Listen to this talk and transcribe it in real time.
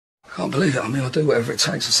can't believe it. I mean, I'll do whatever it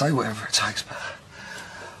takes, I'll say whatever it takes, but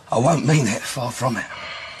I won't mean it, far from it.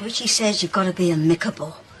 Richie says you've got to be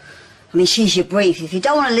amicable. I mean, she's your brief. If you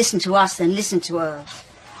don't want to listen to us, then listen to her.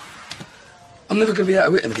 I'm never going to be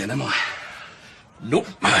out with him again, am I? Nope.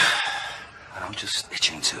 I'm just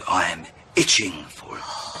itching to. I am itching for it.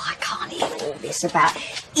 Oh, I can't hear all this about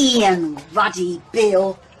Ian, Ruddy,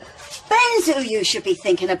 Beale. Ben's who you should be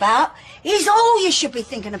thinking about. He's all you should be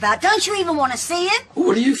thinking about. Don't you even want to see him? Well,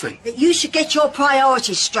 what do you think? That you should get your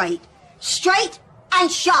priorities straight. Straight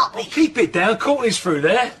and sharply. Well, keep it down. Courtney's through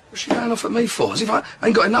there. What's she going off at me for? As if I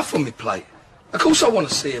ain't got enough on my plate. Of course I want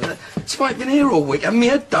to see him. It's why I've been here all week and me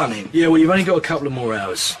head done in. Yeah, well, you've only got a couple of more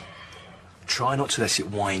hours. Try not to let it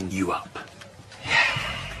wind you up. Yeah.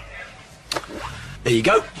 There you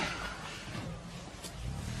go.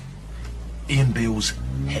 Ian Beale's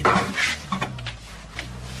head.